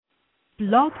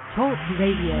Blog Talk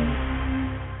Radio.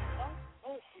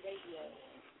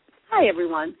 Hi,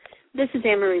 everyone. This is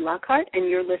Anne-Marie Lockhart, and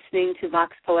you're listening to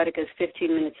Vox Poetica's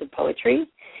 15 Minutes of Poetry.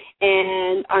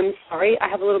 And I'm sorry, I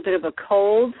have a little bit of a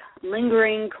cold,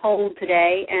 lingering cold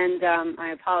today, and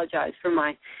I apologize for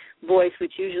my voice,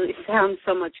 which usually sounds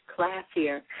so much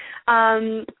classier.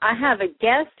 I have a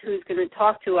guest who's going to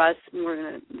talk to us, and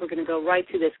we're going to go right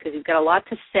to this because he's got a lot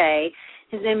to say.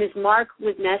 His name is Mark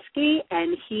Wisniewski,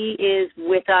 and he is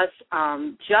with us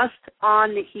just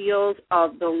on the heels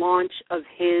of the launch of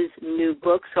his new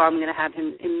book, so I'm going to have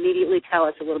him immediately tell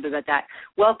us a little bit about that.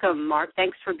 Welcome, Mark.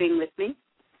 Thanks for being with me.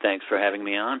 Thanks for having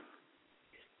me on.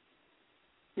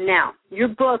 Now, your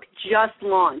book just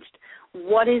launched.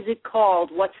 What is it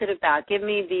called? What's it about? Give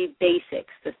me the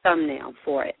basics, the thumbnail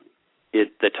for it.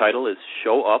 The title is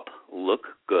Show Up, Look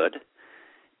Good.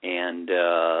 And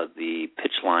the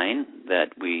pitch line that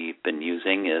we've been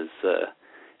using is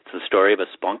it's the story of a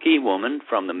spunky woman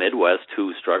from the Midwest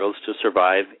who struggles to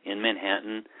survive in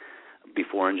Manhattan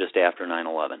before and just after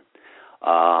 9/11.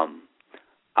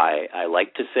 I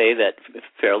like to say that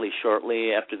fairly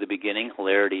shortly after the beginning,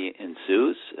 hilarity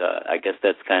ensues. I guess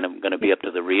that's kind of going to be up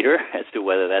to the reader as to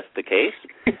whether that's the case.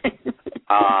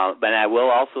 But I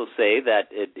will also say that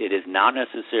it is not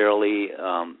necessarily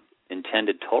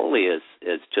intended totally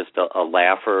as just a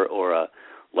laugher or a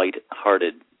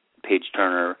light-hearted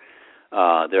page-turner.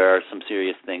 There are some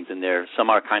serious things in there. Some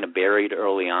are kind of buried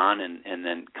early on and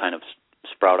then kind of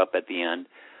sprout up at the end.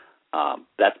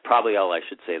 That's probably all I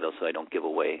should say, though, so I don't give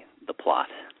away the plot.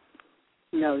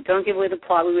 No, don't give away the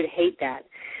plot. We would hate that.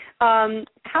 How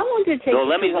long did it take? So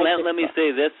let me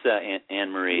say this,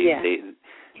 Anne-Marie. Yeah.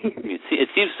 It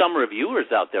seems some reviewers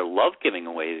out there love giving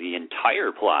away the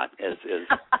entire plot as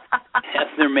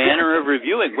their manner of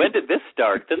reviewing. When did this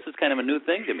start? This is kind of a new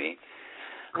thing to me.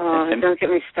 Oh, don't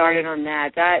get me started on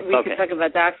that. We could talk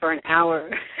about that for an hour.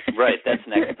 Right, that's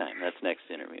next time. That's next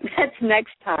interview. That's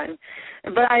next time.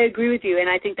 But I agree with you, and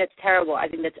I think that's terrible. I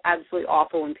think that's absolutely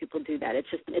awful when people do that.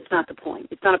 It's not the point.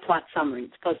 It's not a plot summary.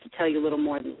 It's supposed to tell you a little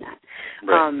more than that.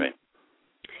 Right.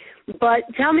 But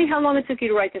tell me how long it took you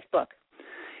to write this book.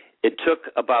 It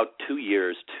took about 2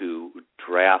 years to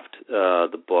draft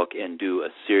the book and do a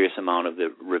serious amount of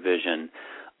the revision.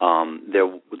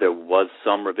 There was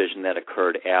some revision that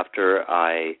occurred after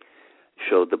I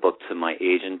showed the book to my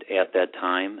agent at that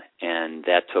time, and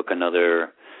that took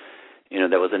another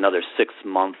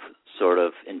 6-month sort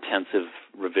of intensive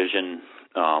revision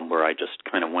where I just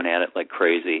kind of went at it like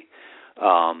crazy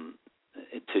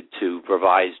to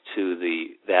revise to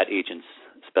that agent's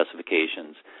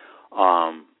specifications.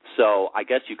 So I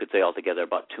guess you could say altogether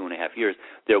about 2.5 years.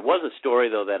 There was a story,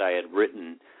 though, that I had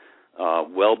written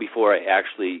well before I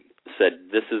actually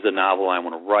said, this is a novel I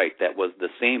want to write, that was the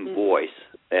same voice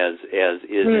as is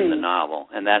in the novel.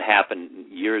 And that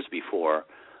happened years before,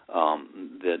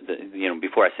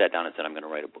 before I sat down and said, I'm going to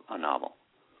write a novel.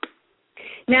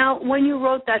 Now, when you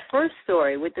wrote that first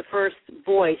story with the first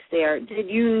voice there, did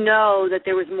you know that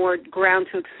there was more ground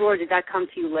to explore? Did that come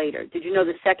to you later? Did you know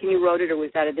the second you wrote it, or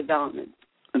was that a development?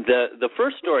 The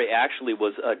first story actually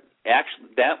was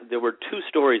there were two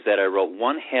stories that I wrote.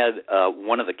 One had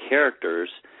one of the characters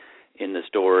in the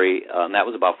story, and that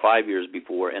was about 5 years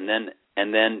before, and then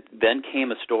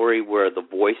came a story where the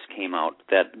voice came out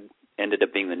that ended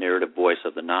up being the narrative voice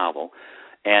of the novel.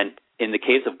 And in the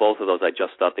case of both of those, I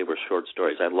just thought they were short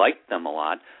stories. I liked them a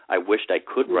lot. I wished I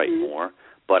could write more,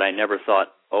 but I never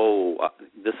thought,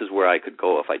 this is where I could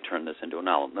go if I turned this into a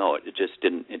novel. No, it just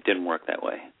didn't. It didn't work that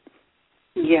way.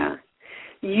 Yeah.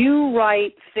 You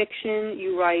write fiction,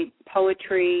 you write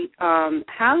poetry.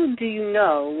 How do you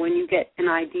know when you get an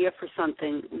idea for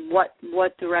something,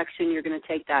 what direction you're going to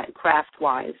take that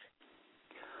craft-wise?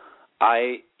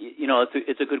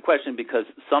 It's a good question because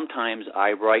sometimes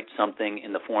I write something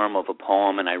in the form of a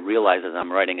poem and I realize as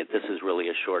I'm writing it, this is really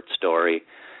a short story,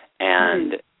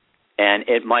 and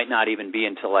it might not even be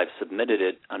until I've submitted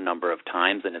it a number of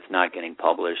times and it's not getting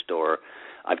published, or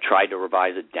I've tried to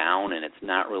revise it down and it's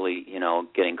not really,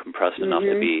 getting compressed enough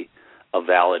to be a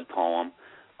valid poem,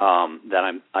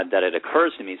 that it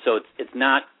occurs to me. So it's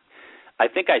not. I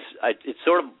think it's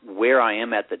sort of where I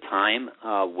am at the time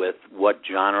with what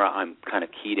genre I'm kind of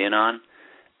keyed in on,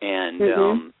 and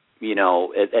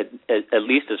at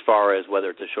least as far as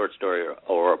whether it's a short story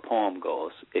or a poem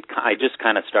goes, I just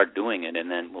kind of start doing it,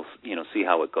 and then we'll see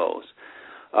how it goes.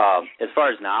 As far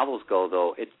as novels go,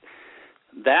 though,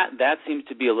 that seems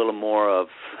to be a little more of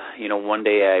one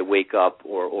day I wake up,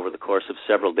 or over the course of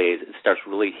several days, it starts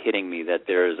really hitting me that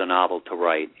there is a novel to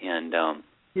write, and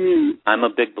I'm a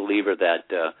big believer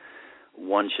that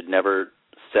one should never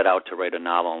set out to write a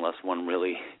novel unless one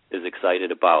really is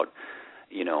excited about,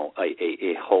 you know,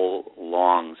 a whole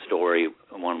long story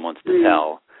one wants to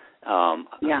tell.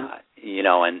 You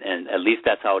know, and at least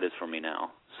that's how it is for me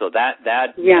now. So that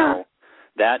you know,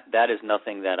 that is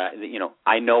nothing that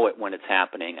I know it when it's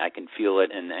happening. I can feel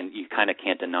it, and you kind of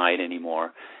can't deny it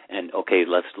anymore. And okay,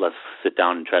 let's sit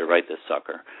down and try to write this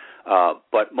sucker.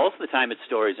 But most of the time, it's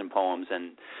stories and poems,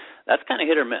 and that's kind of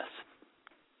hit or miss.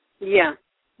 Yeah.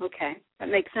 Okay, that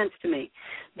makes sense to me.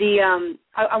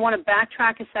 I want to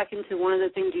backtrack a second to one of the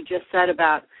things you just said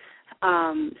about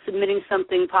submitting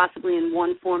something possibly in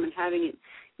one form and having it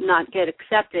not get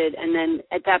accepted, and then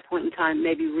at that point in time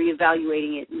maybe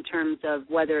reevaluating it in terms of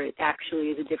whether it actually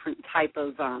is a different type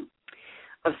of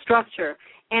structure.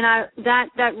 And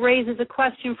that raises a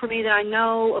question for me that I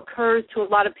know occurs to a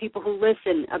lot of people who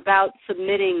listen about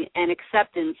submitting and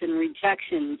acceptance and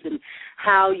rejections and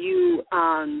how you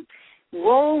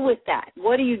roll with that.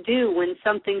 What do you do when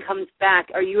something comes back?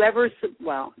 Are you ever,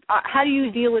 how do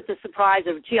you deal with the surprise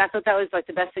of, gee, I thought that was like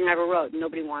the best thing I ever wrote and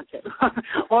nobody wants it?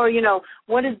 Or, you know,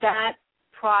 what is that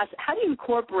process? How do you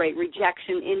incorporate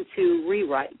rejection into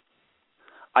rewrite?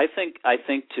 I think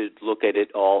to look at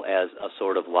it all as a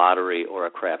sort of lottery or a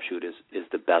crapshoot is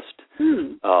the best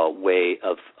way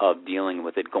of dealing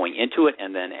with it, going into it,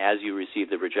 and then as you receive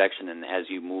the rejection and as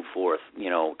you move forth, you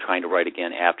know, trying to write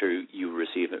again after you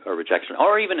receive a rejection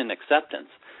or even an acceptance.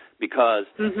 Because,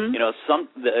 you know,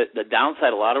 the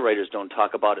downside a lot of writers don't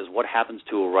talk about is what happens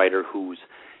to a writer who's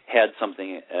had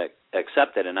something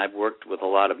accepted. And I've worked with a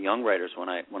lot of young writers when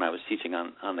I was teaching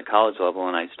on the college level,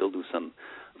 and I still do some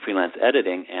freelance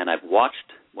editing, and I've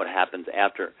watched what happens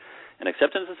after an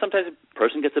acceptance, and sometimes a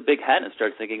person gets a big head and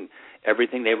starts thinking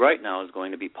everything they write now is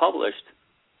going to be published,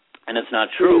 and it's not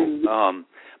true.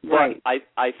 But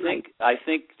I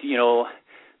think you know,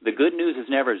 the good news is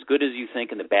never as good as you think,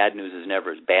 and the bad news is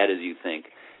never as bad as you think.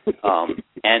 And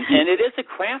it is a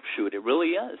crapshoot. It really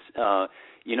is.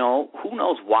 You know, who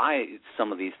knows why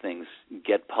some of these things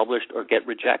get published or get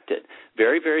rejected.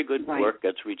 Very, very good work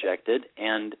gets rejected,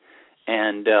 and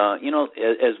you know,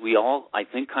 as we all, I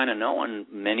think, kind of know, and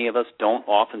many of us don't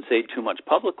often say too much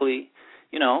publicly,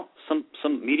 you know,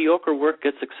 some mediocre work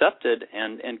gets accepted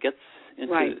and gets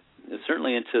into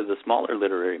certainly into the smaller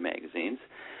literary magazines,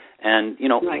 and you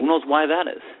know, who knows why that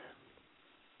is.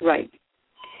 Right.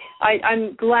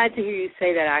 I'm glad to hear you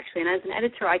say that, actually, and as an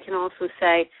editor, I can also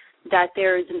say that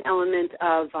there is an element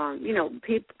of, you know,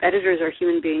 editors are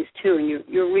human beings too, and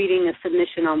you're reading a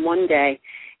submission on one day,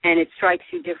 and it strikes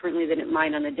you differently than it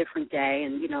might on a different day.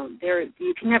 And, you know,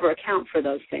 you can never account for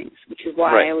those things, which is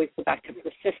why I always go back to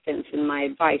persistence in my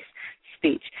advice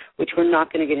speech, which we're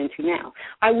not going to get into now.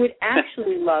 I would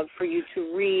actually love for you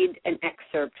to read an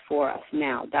excerpt for us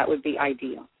now. That would be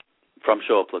ideal. From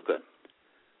Show Up, Look Good,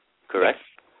 correct?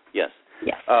 Yes.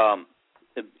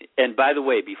 And by the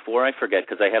way, before I forget,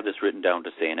 because I have this written down to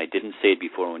say, and I didn't say it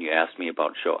before when you asked me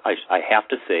about Show, I have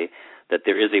to say that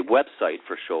there is a website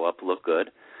for Show Up, Look Good,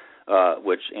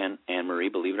 which Anne-Marie,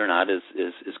 believe it or not, is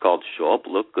called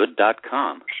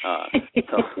showuplookgood.com.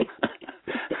 So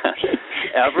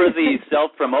ever the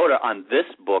self-promoter on this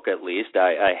book, at least,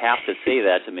 I have to say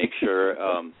that to make sure.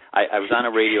 I was on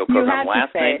a radio program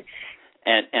last night,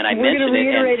 and I mentioned it.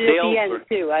 And sales at the end,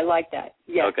 too. I like that.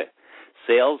 Yes. Okay.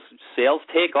 Sales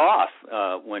take off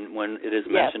when it is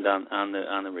mentioned on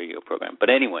the radio program. But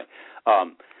anyway,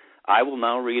 I will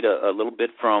now read a little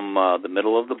bit from the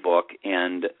middle of the book,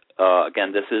 and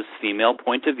again, this is female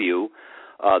point of view.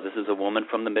 This is a woman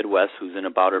from the Midwest who's in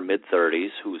about her mid-30s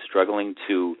who's struggling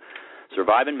to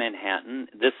survive in Manhattan.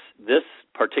 This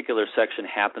particular section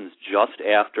happens just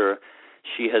after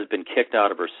she has been kicked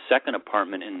out of her second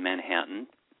apartment in Manhattan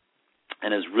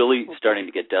and is really starting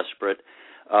to get desperate.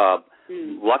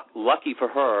 Lucky for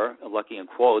her, lucky in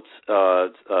quotes,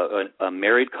 a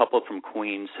married couple from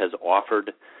Queens has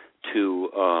offered to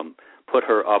put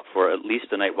her up for at least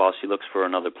a night while she looks for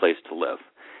another place to live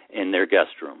in their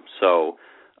guest room. So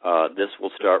this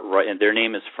will start right, and their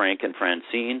name is Frank and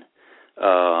Francine,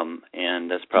 and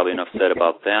that's probably enough said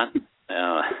about that.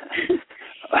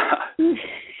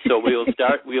 So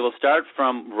we will start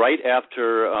from right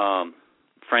after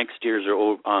Frank steers her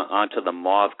onto the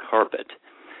mauve carpet.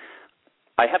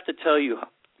 I have to tell you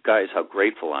guys how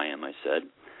grateful I am, I said.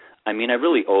 I mean, I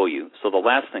really owe you, so the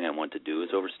last thing I want to do is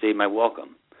overstay my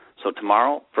welcome. So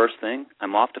tomorrow, first thing,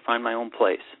 I'm off to find my own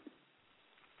place.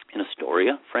 In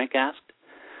Astoria, Frank asked.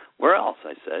 Where else,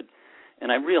 I said,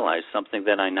 and I realized something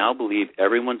that I now believe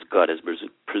everyone's gut has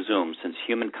presumed since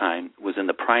humankind was in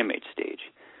the primate stage.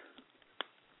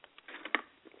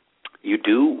 You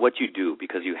do what you do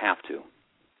because you have to.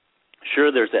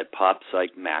 Sure, there's that pop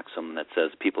psych maxim that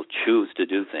says people choose to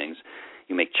do things,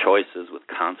 You make choices with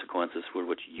consequences for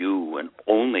which you and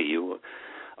only you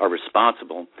are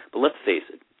responsible. But let's face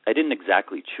it, I didn't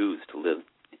exactly choose to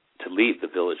leave the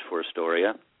village for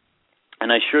Astoria,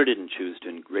 and I sure didn't choose to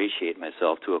ingratiate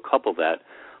myself to a couple that,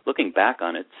 looking back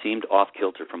on it, seemed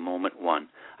off-kilter from moment one.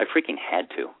 I freaking had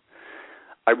to.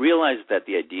 I realized that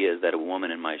the idea is that a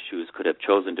woman in my shoes could have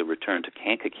chosen to return to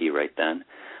Kankakee right then,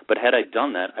 but had I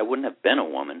done that, I wouldn't have been a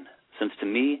woman, since to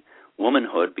me,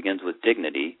 womanhood begins with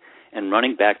dignity, and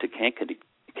running back to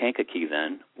Kankakee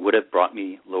then would have brought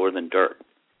me lower than dirt.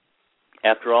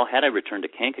 After all, had I returned to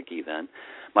Kankakee then,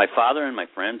 my father and my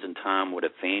friends and Tom would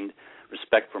have feigned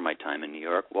respect for my time in New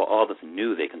York, while all of us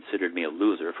knew they considered me a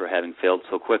loser for having failed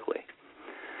so quickly.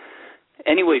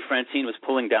 Anyway, Francine was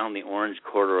pulling down the orange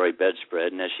corduroy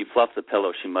bedspread, and as she fluffed the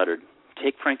pillow, she muttered,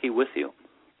 "Take Frankie with you."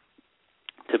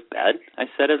 "To bed?" I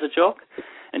said as a joke,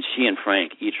 and she and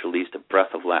Frank each released a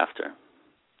breath of laughter.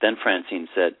 Then Francine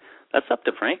said, "That's up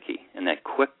to Frankie," in that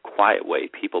quick, quiet way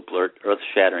people blurt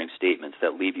earth-shattering statements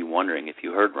that leave you wondering if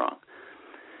you heard wrong.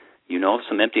 "You know of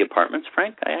some empty apartments,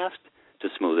 Frank?" I asked, to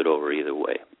smooth it over either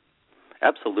way.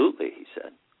 "Absolutely," he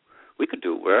said. "We could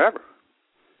do it wherever."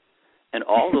 And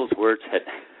all those words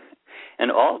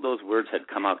had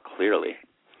come out clearly.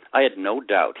 I had no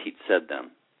doubt he'd said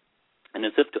them. And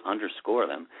as if to underscore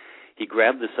them, he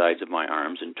grabbed the sides of my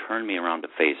arms and turned me around to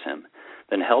face him,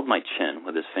 then held my chin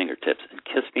with his fingertips and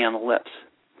kissed me on the lips.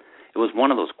 It was one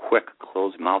of those quick,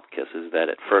 closed-mouth kisses that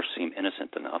at first seem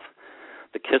innocent enough,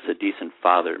 the kiss a decent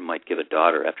father might give a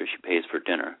daughter after she pays for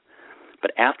dinner.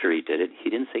 But after he did it, he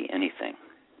didn't say anything,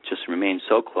 just remained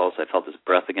so close I felt his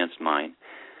breath against mine,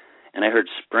 and I heard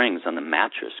springs on the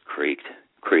mattress creak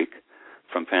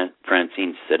from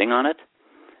Francine sitting on it,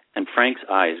 and Frank's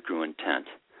eyes grew intent.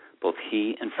 Both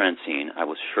he and Francine, I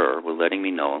was sure, were letting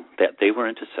me know that they were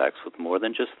into sex with more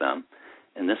than just them,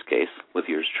 in this case, with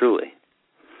yours truly.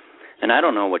 And I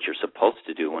don't know what you're supposed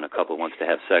to do when a couple wants to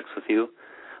have sex with you,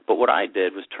 but what I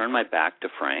did was turn my back to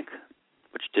Frank,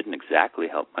 which didn't exactly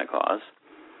help my cause,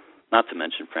 not to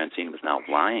mention Francine was now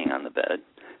lying on the bed,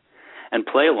 and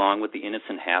play along with the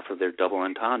innocent half of their double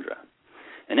entendre.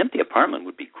 "An empty apartment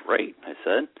would be great," I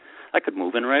said. "I could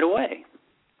move in right away."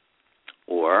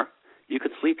 "Or you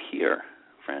could sleep here,"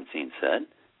 Francine said,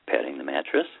 patting the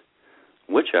mattress.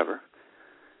 "Whichever."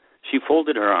 She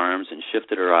folded her arms and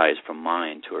shifted her eyes from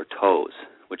mine to her toes,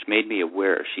 which made me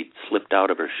aware she'd slipped out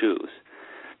of her shoes,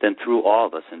 then threw all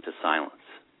of us into silence.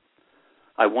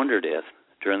 I wondered if,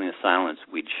 during the silence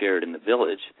we'd shared in the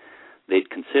village, they'd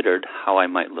considered how I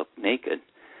might look naked,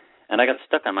 and I got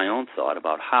stuck on my own thought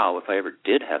about how, if I ever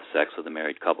did have sex with a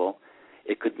married couple,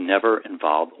 it could never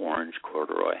involve orange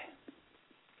corduroy.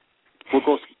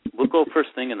 We'll go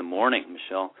first thing in the morning,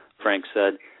 Michelle," Frank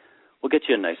said. "We'll get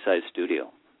you a nice-sized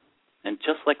studio." And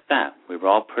just like that, we were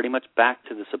all pretty much back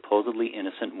to the supposedly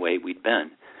innocent way we'd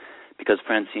been, because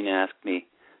Francine asked me,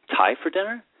 "Thai for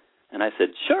dinner?" And I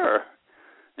said, "Sure."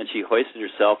 And she hoisted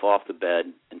herself off the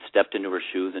bed and stepped into her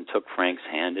shoes and took Frank's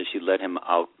hand as she led him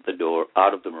out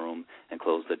of the room and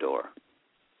closed the door.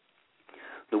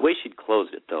 The way she'd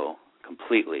closed it, though,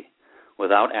 completely,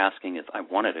 without asking if I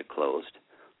wanted it closed,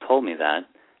 told me that,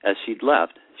 as she'd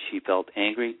left, she felt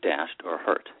angry, dashed, or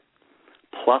hurt.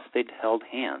 Plus, they'd held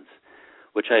hands,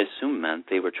 which I assumed meant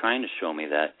they were trying to show me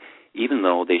that, even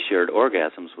though they shared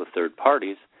orgasms with third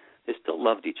parties, they still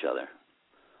loved each other.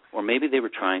 Or maybe they were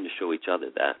trying to show each other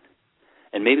that.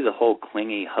 And maybe the whole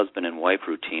clingy husband and wife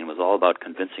routine was all about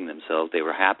convincing themselves they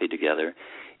were happy together,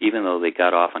 even though they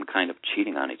got off on kind of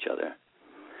cheating on each other.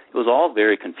 It was all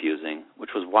very confusing,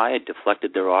 which was why I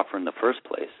deflected their offer in the first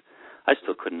place. I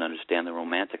still couldn't understand the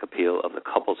romantic appeal of the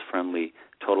couples-friendly,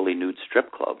 totally nude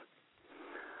strip club.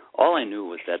 All I knew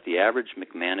was that the average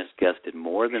McManus guest did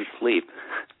more than sleep.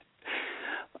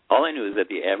 All I knew is that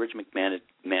the average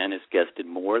McManus guest did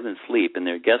more than sleep in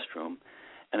their guest room,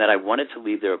 and that I wanted to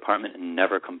leave their apartment and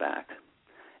never come back,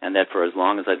 and that for as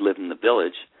long as I'd lived in the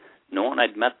village, no one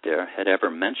I'd met there had ever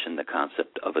mentioned the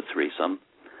concept of a threesome,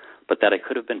 but that I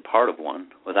could have been part of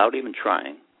one without even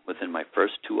trying within my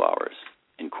first 2 hours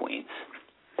in Queens.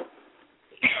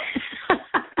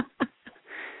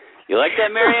 You like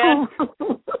that, Marianne?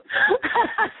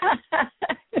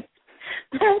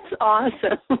 That's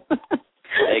awesome.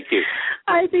 Thank you.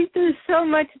 I think there's so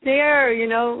much there,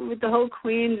 with the whole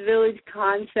Queens Village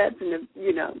concept and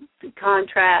the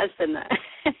contrast and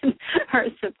her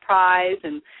surprise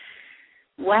and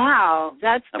wow,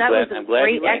 that was a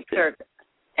great excerpt.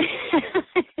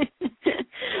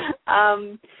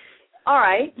 All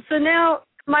right, so now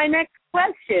my next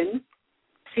question.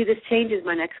 See, this changes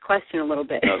my next question a little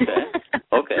bit.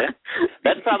 Okay.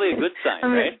 That's probably a good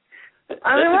sign, right?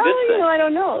 I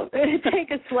don't know. It'd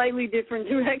take a slightly different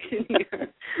direction here.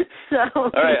 So,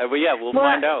 all right. Well, yeah, we'll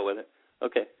find out with it.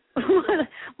 Okay.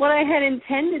 What I had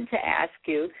intended to ask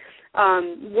you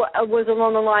was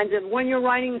along the lines of when you're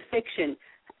writing fiction,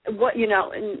 what in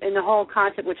the whole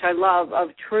concept, which I love, of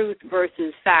truth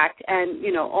versus fact, and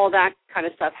all that kind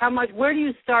of stuff. Where do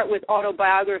you start with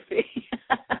autobiography?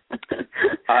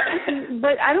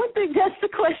 But I don't think that's the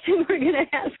question we're going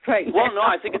to ask right now. Well, no,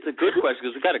 I think it's a good question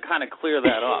because we've got to kind of clear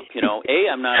that up. A,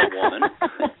 I'm not a woman.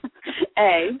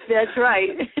 A, that's right.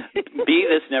 B,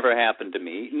 this never happened to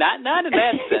me. Not in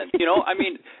that sense. I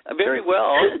mean, very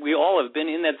well, we all have been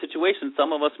in that situation.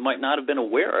 Some of us might not have been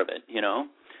aware of it,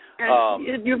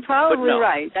 You're probably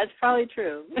right. That's probably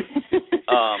true.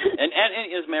 And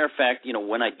as a matter of fact,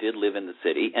 when I did live in the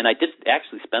city, and I did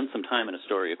actually spend some time in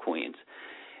Astoria, Queens,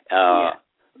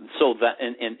 so that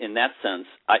in that sense,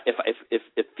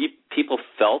 if people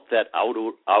felt that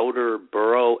outer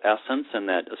borough essence and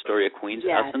that Astoria, Queens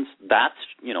essence, that's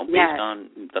based on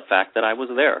the fact that I was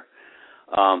there.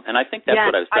 And I think that's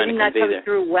what I was trying to convey there. I think that comes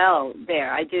through well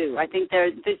there. I do. I think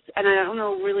there's this, and I don't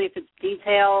know really if it's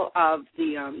detail of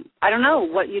the, I don't know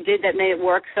what you did that made it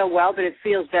work so well, but it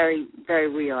feels very, very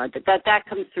real. That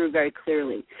comes through very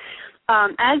clearly.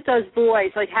 As does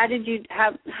voice. Like,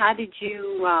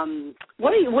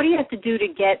 what do you have to do to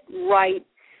get right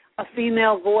a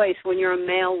female voice when you're a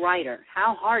male writer?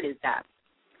 How hard is that?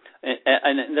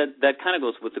 And that kind of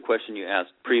goes with the question you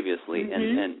asked previously,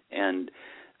 and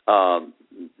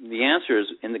the answer is,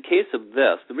 in the case of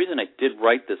this, the reason I did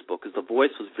write this book is the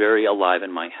voice was very alive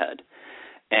in my head.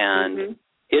 And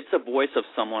it's a voice of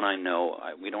someone I know.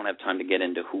 We don't have time to get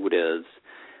into who it is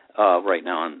right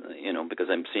now, because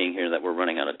I'm seeing here that we're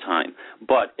running out of time.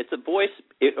 But it's a voice,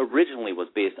 it originally was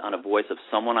based on a voice of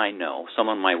someone I know,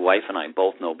 someone my wife and I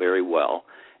both know very well,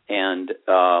 and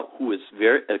who is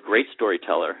a great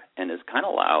storyteller and is kind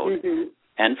of loud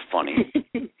and funny.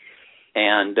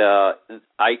 And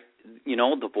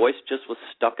the voice just was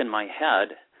stuck in my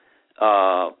head.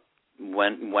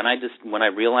 When I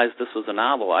realized this was a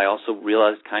novel, I also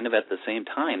realized kind of at the same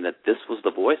time that this was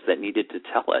the voice that needed to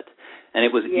tell it, and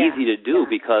it was easy to do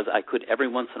because I could every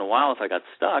once in a while, if I got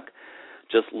stuck,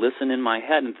 just listen in my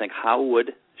head and think, how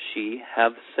would she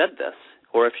have said this,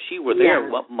 or if she were there,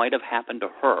 what might have happened to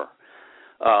her?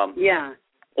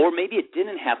 Or maybe it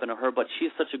didn't happen to her, but she's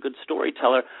such a good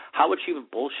storyteller. How would she have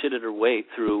bullshitted her way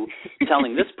through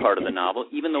telling this part of the novel,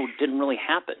 even though it didn't really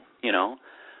happen,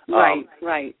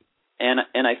 Right.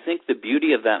 And I think the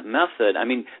beauty of that method, I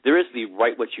mean, there is the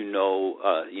write what you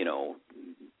know,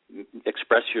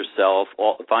 express yourself,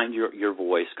 find your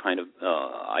voice kind of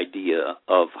idea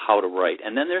of how to write.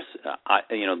 And then there's,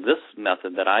 this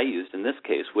method that I used in this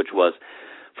case, which was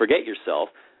forget yourself,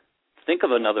 think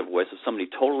of another voice of somebody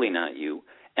totally not you,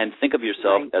 and think of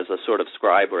yourself as a sort of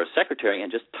scribe or a secretary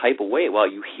and just type away while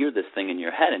you hear this thing in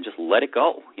your head and just let it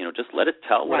go. Just let it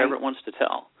tell whatever it wants to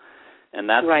tell. And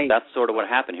that's sort of what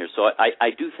happened here. So I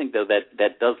do think, though,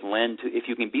 that does lend to, if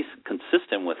you can be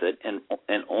consistent with it and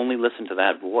only listen to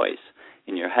that voice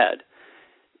in your head,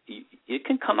 it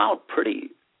can come out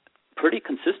pretty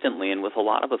consistently and with a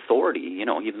lot of authority,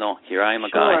 even though here I am a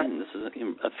guy and this is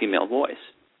a female voice.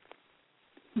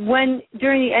 When,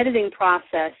 during the editing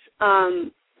process,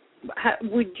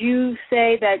 would you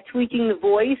say that tweaking the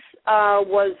voice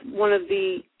was one of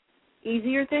the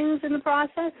easier things in the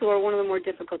process or one of the more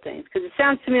difficult things? Because it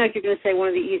sounds to me like you're going to say one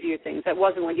of the easier things. That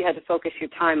wasn't what you had to focus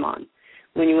your time on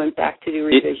when you went back to do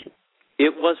revision.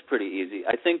 It was pretty easy.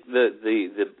 I think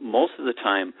the most of the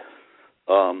time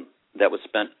that was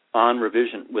spent on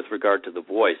revision with regard to the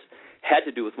voice had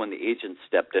to do with when the agent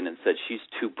stepped in and said, she's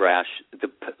too brash, the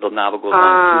novel goes on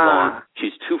too long,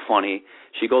 she's too funny,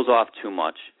 she goes off too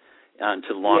much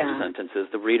into long sentences.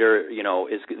 The reader,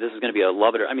 this is going to be a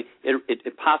love it or, I mean,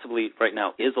 it possibly right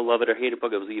now is a love it or hate it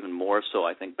book. It was even more so,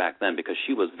 I think, back then because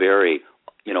she was very,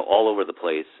 all over the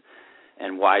place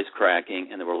and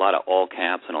wisecracking, and there were a lot of all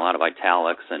caps and a lot of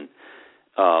italics and,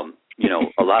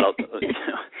 a lot of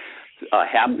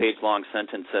half-page long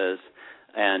sentences,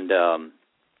 and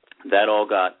that all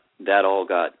got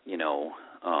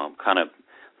kind of,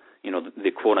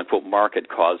 the quote-unquote market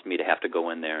caused me to have to go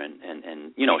in there and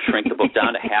shrink the book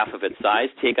down to half of its size,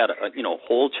 take out,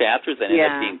 whole chapters that ended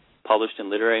up being published in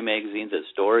literary magazines as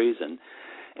stories, and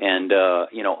a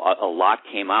lot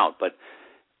came out. But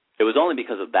it was only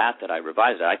because of that I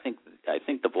revised it. I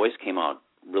think the voice came out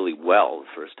really well the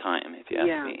first time, if you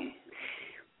ask me.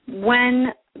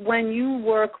 When you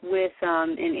work with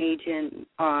an agent,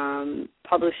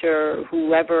 publisher,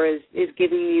 whoever is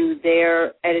giving you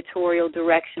their editorial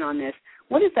direction on this,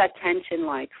 what is that tension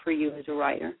like for you as a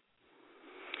writer?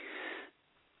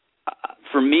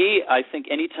 For me, I think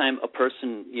anytime a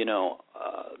person,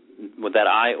 that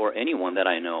I or anyone that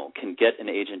I know can get an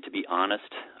agent to be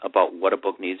honest about what a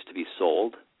book needs to be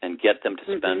sold and get them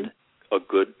to spend a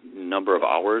good number of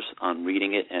hours on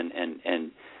reading it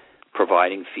and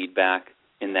providing feedback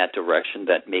in that direction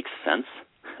that makes sense,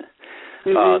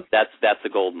 that's a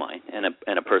gold mine, and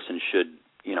a person should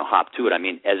hop to it. I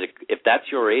mean, if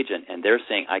that's your agent and they're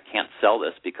saying I can't sell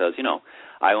this because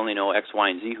I only know X, Y,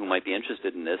 and Z who might be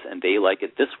interested in this, and they like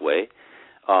it this way,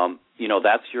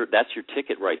 that's your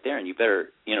ticket right there, and you better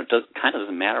it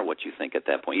doesn't matter what you think at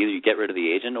that point. Either you get rid of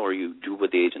the agent or you do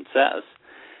what the agent says,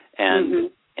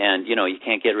 and you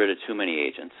can't get rid of too many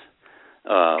agents.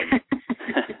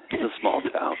 It's a small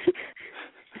town.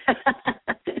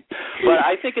 But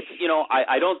I think it's,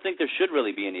 I don't think there should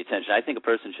really be any attention. I think a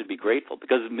person should be grateful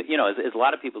because, as a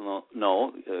lot of people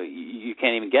know, you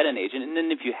can't even get an agent. And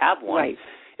then if you have one,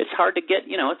 it's hard to get,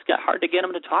 hard to get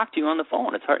them to talk to you on the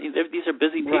phone. It's hard. These are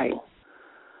busy people.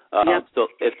 So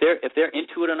if they're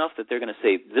into it enough that they're going to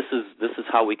say, this is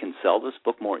how we can sell this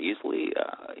book more easily,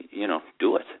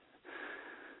 do it.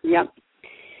 Yep.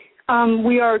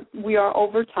 We are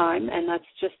over time, and that's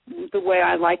just the way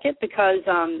I like it because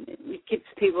it gives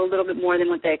people a little bit more than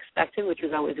what they expected, which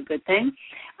was always a good thing.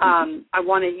 I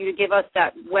wanted you to give us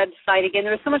that website again.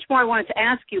 There was so much more I wanted to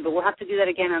ask you, but we'll have to do that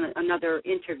again on another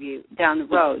interview down the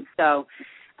road. So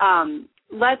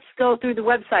let's go through the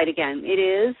website again. It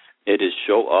is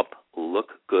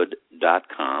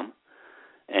showuplookgood.com,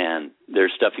 and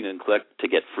there's stuff you can click to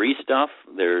get free stuff.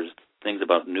 There's things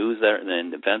about news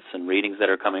and events and readings that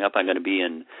are coming up. I'm going to be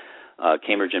in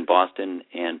Cambridge and Boston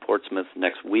and Portsmouth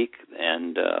next week,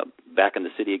 and back in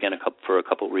the city again for a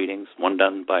couple readings. One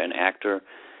done by an actor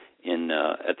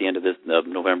at the end of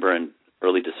November and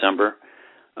early December.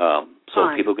 So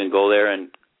people can go there and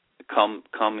come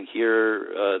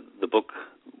hear the book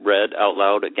read out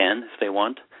loud again if they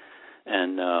want.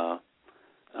 And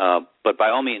but by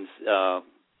all means.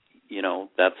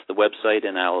 That's the website,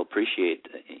 and I'll appreciate,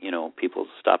 people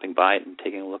stopping by and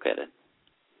taking a look at it.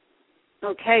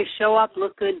 Okay,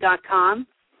 showuplookgood.com.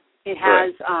 It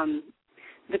has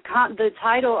the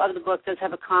title of the book does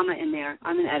have a comma in there.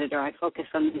 I'm an editor. I focus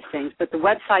on these things, but the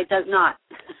website does not.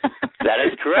 That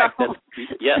is correct.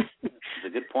 Yes, that's a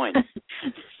good point.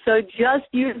 So just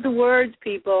use the words,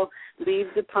 people. Leave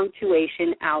the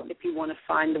punctuation out if you want to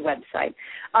find the website.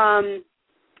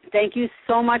 Thank you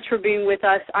so much for being with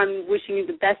us. I'm wishing you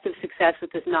the best of success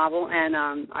with this novel, and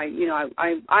I'm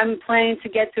planning to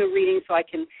get to a reading so I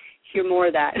can hear more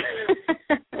of that.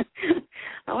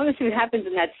 I want to see what happens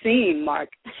in that scene, Mark.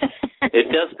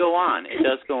 It does go on.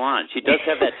 She does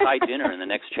have that Thai dinner in the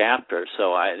next chapter,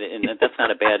 and that's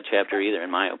not a bad chapter either, in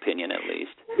my opinion, at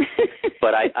least.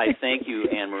 But I thank you,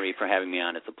 Anne-Marie, for having me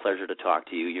on. It's a pleasure to talk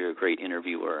to you. You're a great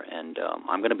interviewer, and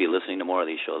I'm going to be listening to more of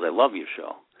these shows. I love your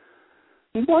show.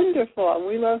 Wonderful.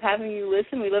 We love having you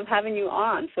listen. We love having you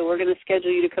on. So we're going to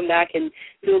schedule you to come back and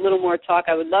do a little more talk.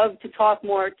 I would love to talk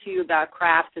more to you about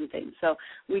crafts and things. So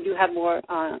we do have more,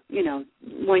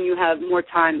 when you have more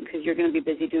time because you're going to be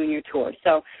busy doing your tour.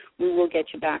 So we will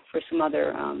get you back for some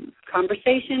other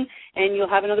conversation, and you'll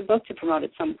have another book to promote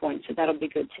at some point. So that'll be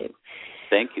good too.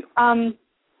 Thank you.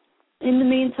 In the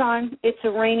meantime, it's a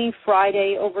rainy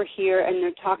Friday over here, and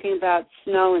they're talking about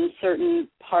snow in certain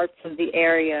parts of the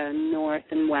area, north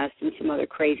and west, and some other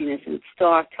craziness, and it's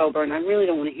still October, and I really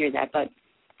don't want to hear that, but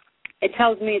it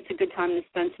tells me it's a good time to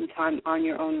spend some time on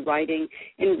your own writing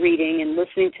and reading and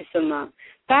listening to some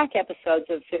back episodes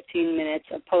of 15 Minutes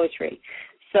of Poetry.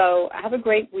 So have a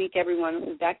great week, everyone.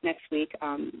 We'll be back next week.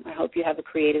 I hope you have a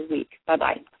creative week.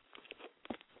 Bye-bye.